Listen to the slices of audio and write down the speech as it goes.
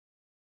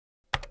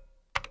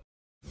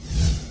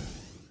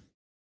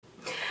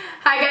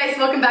Hi guys,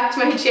 welcome back to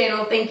my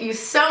channel. Thank you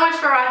so much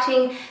for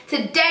watching.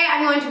 Today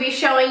I'm going to be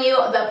showing you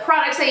the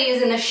products I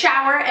use in the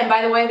shower, and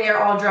by the way, they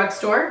are all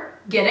drugstore.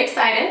 Get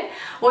excited.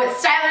 What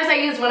stylers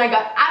I used when I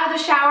got out of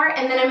the shower,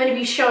 and then I'm going to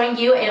be showing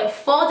you a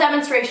full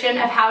demonstration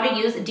of how to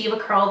use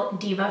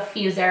DevaCurl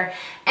Devafuser.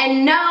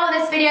 And no,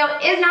 this video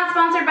is not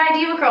sponsored by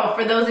DevaCurl,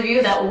 for those of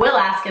you that will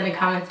ask in the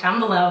comments down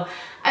below.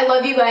 I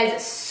love you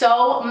guys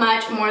so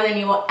much more than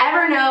you will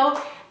ever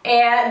know.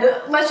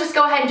 And let's just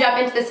go ahead and jump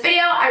into this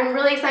video. I'm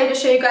really excited to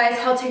show you guys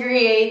how to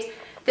create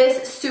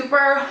this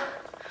super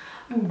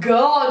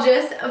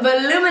gorgeous,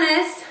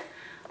 voluminous,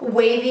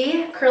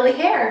 wavy, curly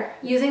hair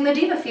using the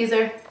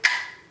Devafuser.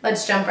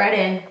 Let's jump right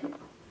in.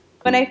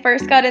 When I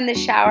first got in the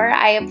shower,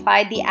 I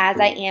applied the I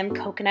Am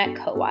Coconut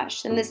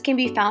Cowash, and this can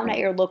be found at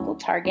your local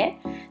Target.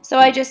 So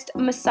I just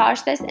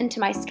massaged this into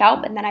my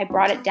scalp, and then I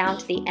brought it down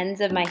to the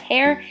ends of my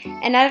hair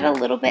and added a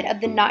little bit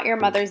of the Not Your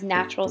Mother's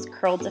Naturals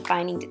Curl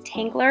Defining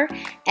Detangler,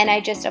 and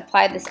I just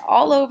applied this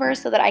all over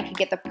so that I could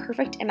get the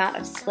perfect amount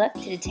of slip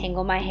to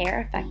detangle my hair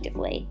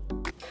effectively.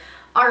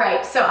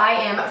 Alright, so I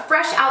am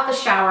fresh out the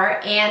shower,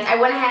 and I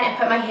went ahead and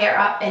put my hair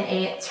up in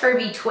a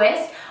turvy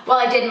twist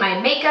while I did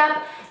my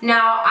makeup.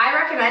 Now, I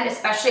recommend,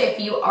 especially if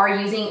you are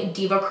using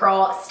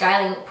DevaCurl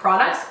styling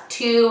products,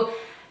 to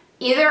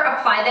either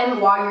apply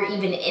them while you're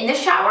even in the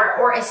shower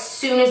or as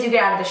soon as you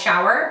get out of the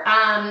shower.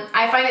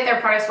 I find that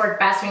their products work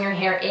best when your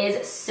hair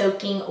is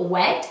soaking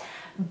wet,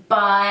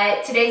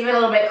 but today's been a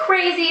little bit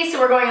crazy,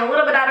 so we're going a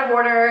little bit out of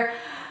order,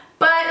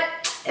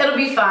 but it'll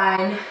be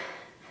fine.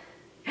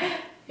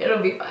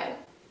 It'll be fine.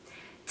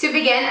 To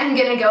begin, I'm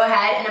gonna go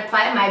ahead and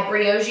apply my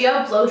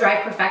Briogeo Blow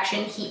Dry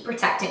Perfection Heat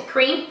Protectant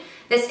Cream.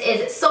 This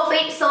is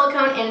sulfate,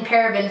 silicone, and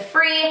paraben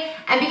free,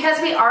 and because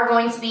we are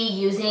going to be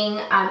using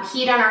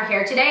heat on our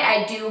hair today,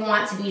 I do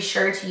want to be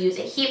sure to use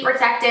a heat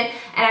protectant,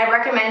 and I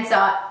recommend,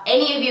 so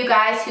any of you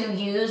guys who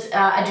use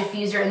a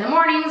diffuser in the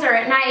mornings or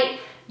at night,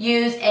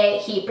 use a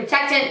heat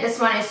protectant. This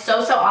one is so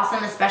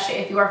awesome, especially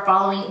if you are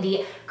following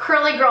the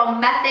curly girl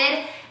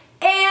method,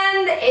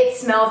 and it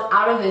smells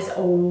out of this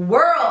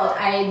world.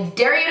 I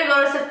dare you to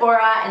go to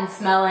Sephora and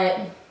smell it.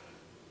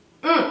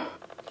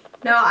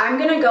 Now I'm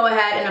gonna go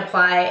ahead and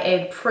apply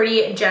a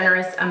pretty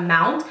generous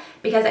amount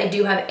because I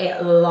do have a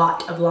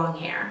lot of long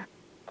hair.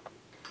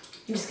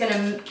 I'm just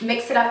gonna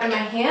mix it up in my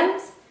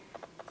hands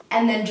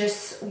and then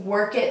just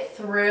work it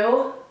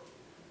through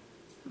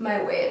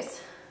my waves.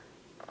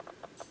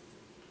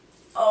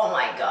 Oh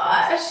my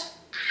gosh, it smells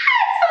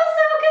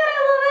so good,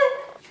 I love it.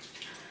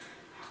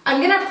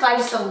 I'm gonna apply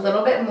just a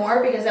little bit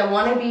more because I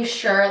wanna be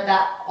sure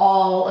that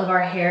all of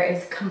our hair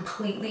is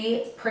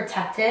completely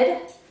protected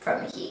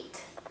from the heat.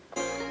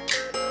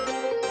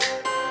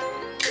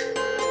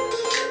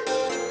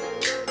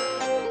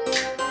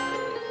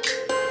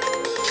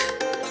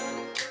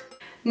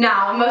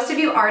 Now, most of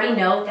you already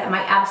know that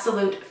my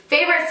absolute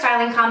favorite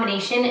styling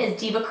combination is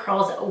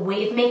DevaCurl's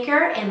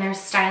Wavemaker and their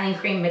styling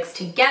cream mixed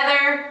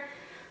together.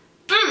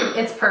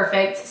 It's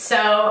perfect.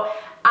 So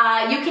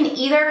you can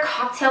either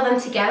cocktail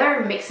them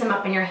together, mix them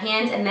up in your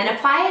hands and then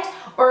apply it,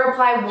 or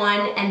apply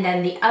one and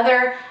then the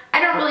other. I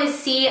don't really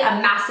see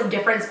a massive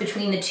difference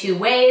between the two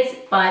ways,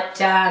 but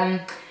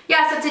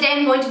yeah, so today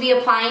I'm going to be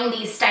applying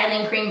the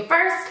styling cream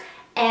first,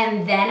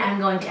 and then I'm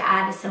going to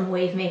add some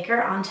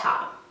Wavemaker on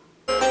top.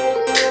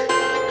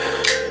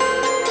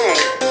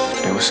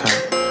 Hey, what's up?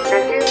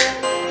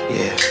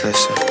 Yeah,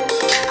 listen.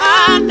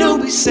 I know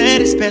we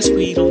said it's best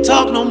we don't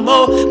talk no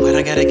more, but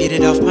I gotta get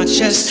it off my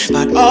chest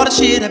about all the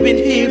shit I've been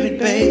hearing,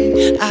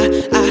 babe. I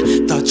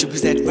thought you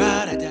was that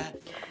ride or die.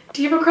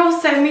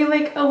 DevaCurl sent me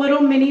like a little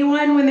mini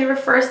one when they were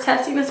first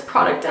testing this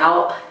product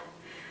out,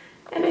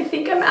 and I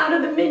think I'm out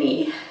of the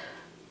mini.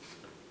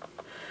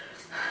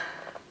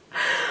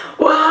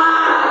 Why?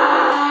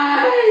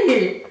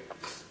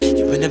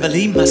 You would never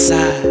leave my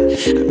side.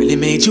 I really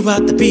made you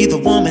out to be the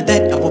woman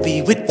that I will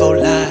be with for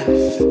life.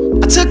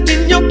 I took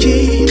in your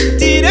key,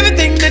 did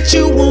everything that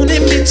you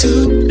wanted me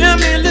to. Now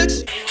man, look.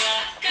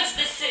 Cause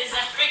this is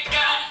Africa.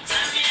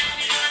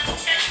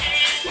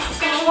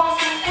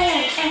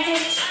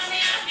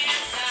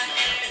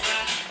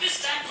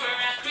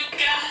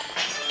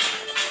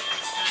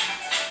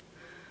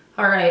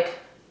 All right,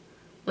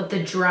 let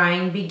the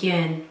drying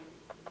begin.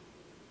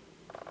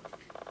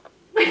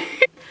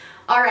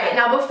 All right,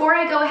 now before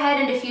I go ahead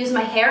and diffuse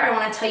my hair, I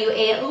want to tell you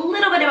a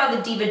little bit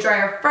about the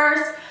DevaDryer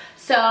first.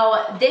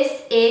 So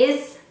this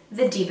is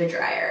the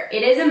DevaDryer.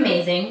 It is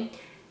amazing,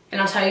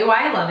 and I'll tell you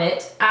why I love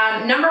it.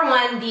 Number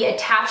one, the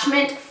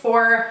attachment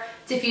for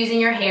diffusing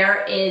your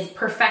hair is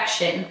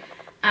perfection.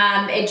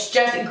 It's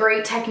just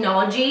great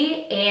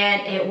technology,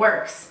 and it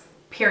works,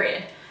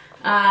 period.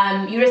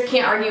 You just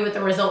can't argue with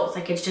the results.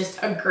 Like, it's just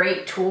a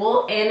great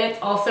tool, and it's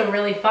also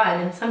really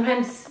fun. And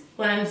sometimes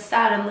when I'm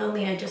sad and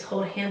lonely, I just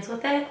hold hands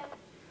with it.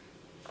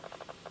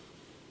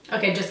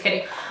 Okay, just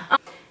kidding.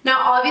 Now,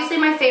 obviously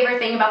my favorite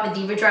thing about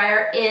the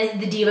DevaDryer is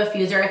the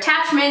Devafuser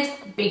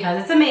attachment because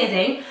it's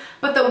amazing.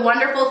 But the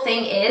wonderful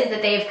thing is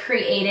that they've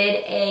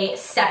created a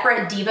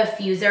separate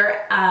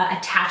Devafuser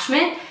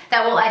attachment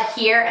that will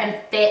adhere and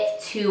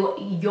fit to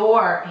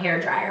your hair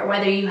dryer.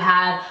 Whether you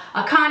have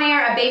a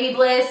Conair, a Baby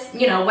Bliss,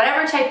 you know,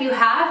 whatever type you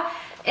have,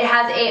 it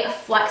has a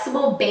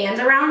flexible band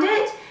around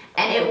it,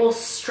 and it will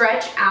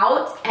stretch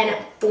out and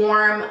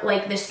form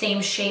like the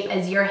same shape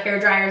as your hair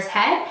dryer's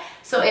head.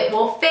 So it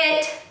will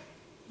fit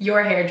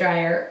your hair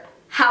dryer.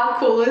 How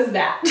cool is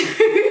that?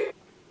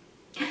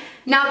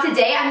 Now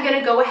today I'm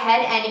gonna go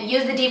ahead and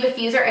use the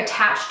Devafuser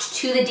attached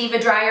to the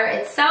DevaDryer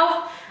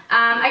itself.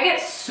 I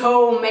get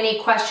so many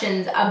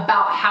questions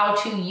about how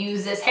to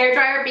use this hair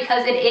dryer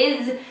because it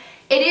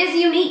is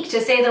unique,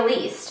 to say the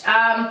least.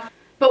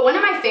 But one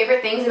of my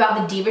favorite things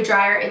about the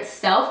DevaDryer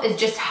itself is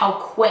just how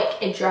quick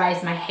it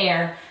dries my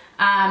hair.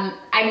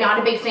 I'm not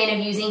a big fan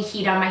of using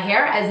heat on my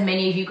hair, as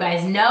many of you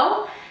guys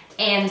know.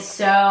 And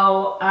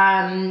so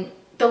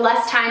the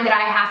less time that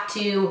I have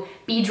to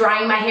be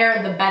drying my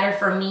hair, the better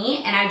for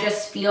me. And I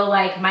just feel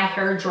like my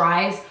hair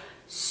dries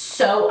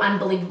so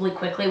unbelievably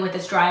quickly with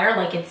this dryer.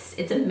 Like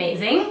it's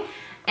amazing.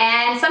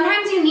 And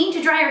sometimes you need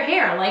to dry your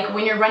hair. Like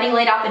when you're running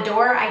late out the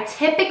door, I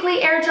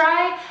typically air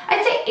dry.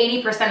 I'd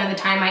say 80% of the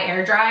time I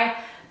air dry.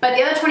 But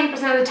the other 20%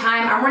 of the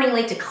time, I'm running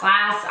late to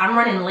class, I'm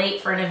running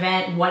late for an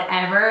event,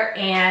 whatever,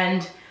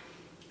 and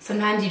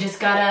sometimes you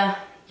just gotta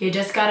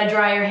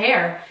dry your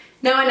hair.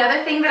 Now,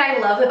 another thing that I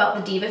love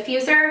about the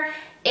Devafuser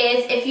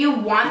is if you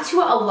want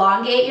to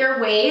elongate your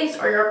waves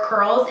or your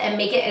curls and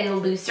make it a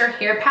looser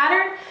hair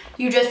pattern,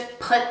 you just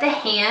put the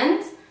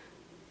hand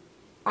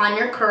on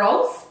your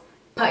curls,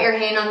 put your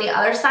hand on the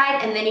other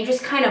side, and then you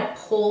just kind of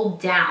pull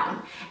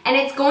down. And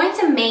it's going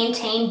to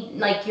maintain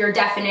like your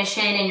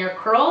definition and your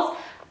curls,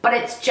 but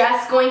it's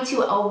just going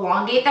to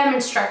elongate them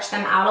and stretch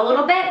them out a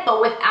little bit, but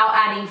without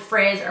adding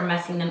frizz or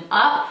messing them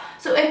up.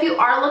 So if you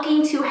are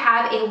looking to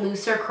have a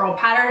looser curl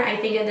pattern, I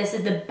think that this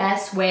is the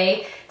best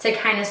way to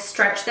kind of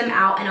stretch them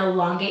out and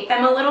elongate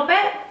them a little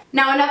bit.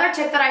 Now, another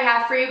tip that I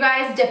have for you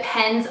guys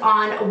depends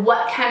on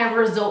what kind of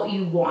result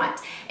you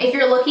want. If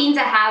you're looking to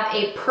have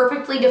a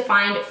perfectly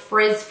defined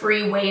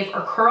frizz-free wave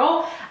or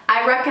curl,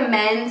 I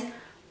recommend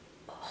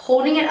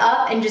holding it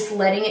up and just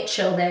letting it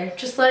chill there.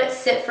 Just let it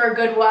sit for a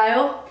good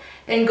while.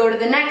 Then go to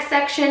the next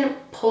section,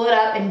 pull it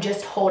up, and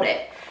just hold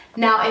it.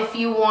 Now, if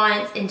you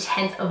want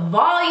intense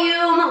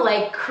volume,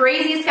 like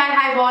crazy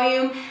sky-high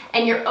volume,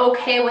 and you're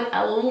okay with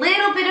a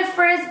little bit of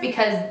frizz,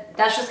 because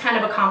that's just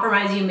kind of a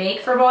compromise you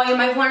make for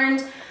volume, I've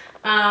learned,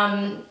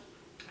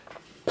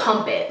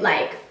 pump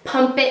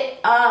it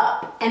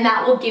up, and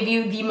that will give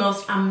you the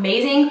most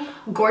amazing,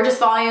 gorgeous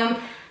volume.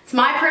 It's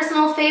my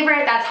personal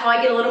favorite. That's how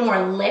I get a little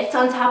more lift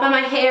on top of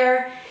my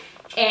hair.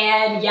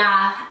 And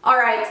yeah, all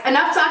right,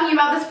 enough talking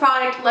about this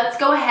product. Let's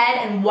go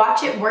ahead and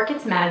watch it work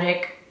its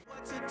magic.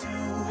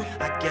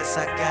 I guess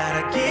I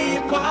gotta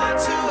give part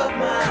two of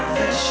my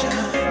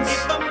confessions.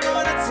 If I'm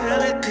gonna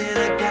tell it, then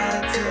I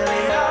gotta tell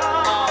it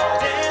all.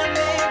 Damn,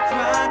 they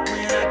cried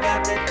when I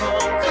got that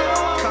phone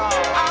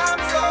call.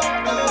 I'm so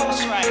old,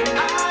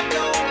 I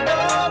don't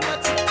know what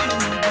to do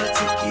but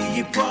to give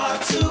you part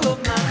two of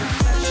my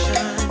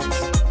confessions.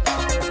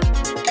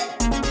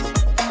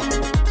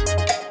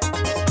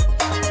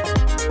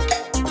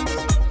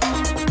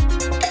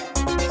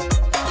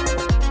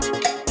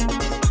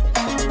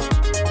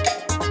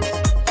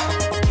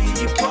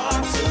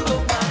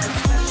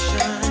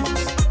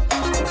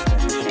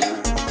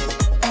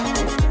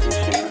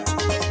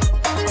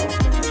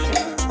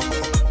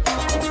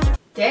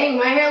 Dang,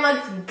 my hair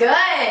looks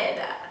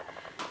good.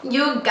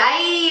 You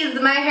guys,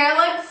 my hair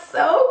looks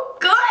so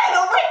good.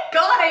 Oh my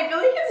God, I feel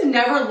like it's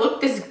never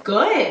looked this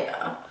good.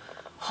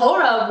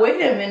 Hold up,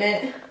 wait a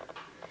minute.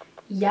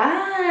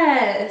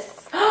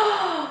 Yes.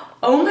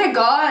 Oh my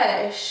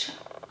gosh.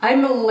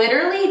 I'm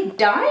literally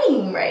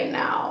dying right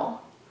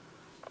now.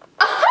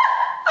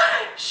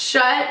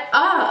 Shut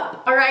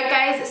up. All right,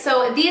 guys,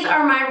 so these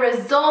are my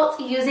results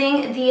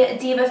using the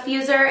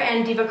Devafuser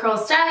and DevaCurl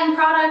styling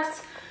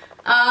products.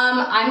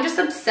 I'm just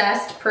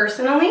obsessed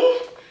personally.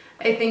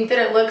 I think that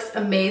it looks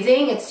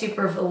amazing. It's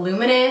super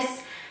voluminous,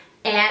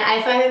 and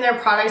I find that their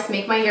products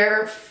make my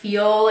hair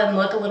feel and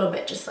look a little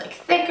bit just like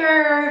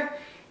thicker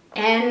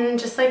and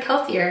just like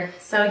healthier.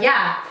 So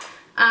yeah,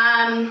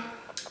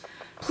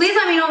 please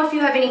let me know if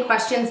you have any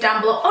questions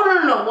down below.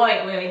 Oh, no,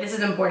 wait, this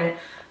is important.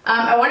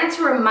 I wanted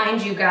to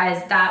remind you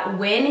guys that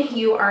when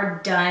you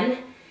are done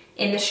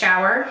in the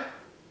shower,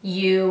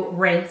 you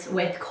rinse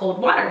with cold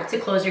water to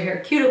close your hair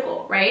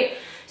cuticle, right?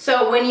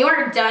 So when you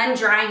are done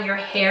drying your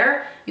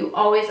hair, you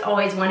always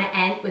want to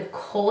end with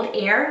cold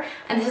air,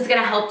 and this is going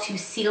to help to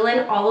seal in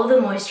all of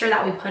the moisture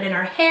that we put in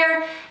our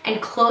hair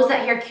and close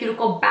that hair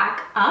cuticle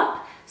back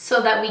up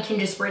so that we can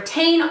just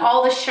retain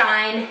all the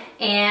shine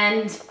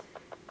and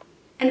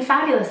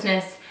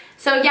fabulousness.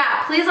 So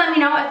yeah, please let me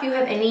know if you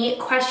have any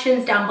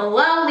questions down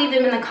below. Leave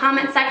them in the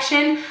comment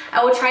section.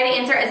 I will try to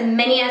answer as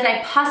many as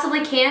I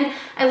possibly can.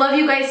 I love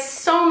you guys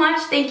so much.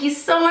 Thank you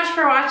so much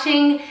for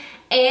watching.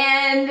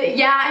 And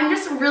yeah, I'm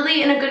just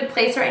really in a good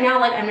place right now.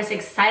 Like, I'm just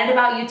excited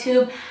about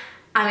YouTube.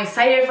 I'm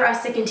excited for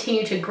us to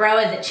continue to grow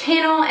as a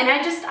channel. And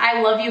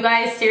I love you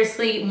guys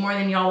seriously more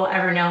than y'all will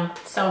ever know.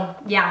 So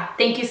yeah,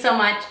 thank you so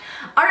much.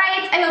 All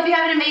right, I hope you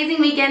have an amazing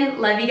weekend.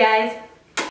 Love you guys.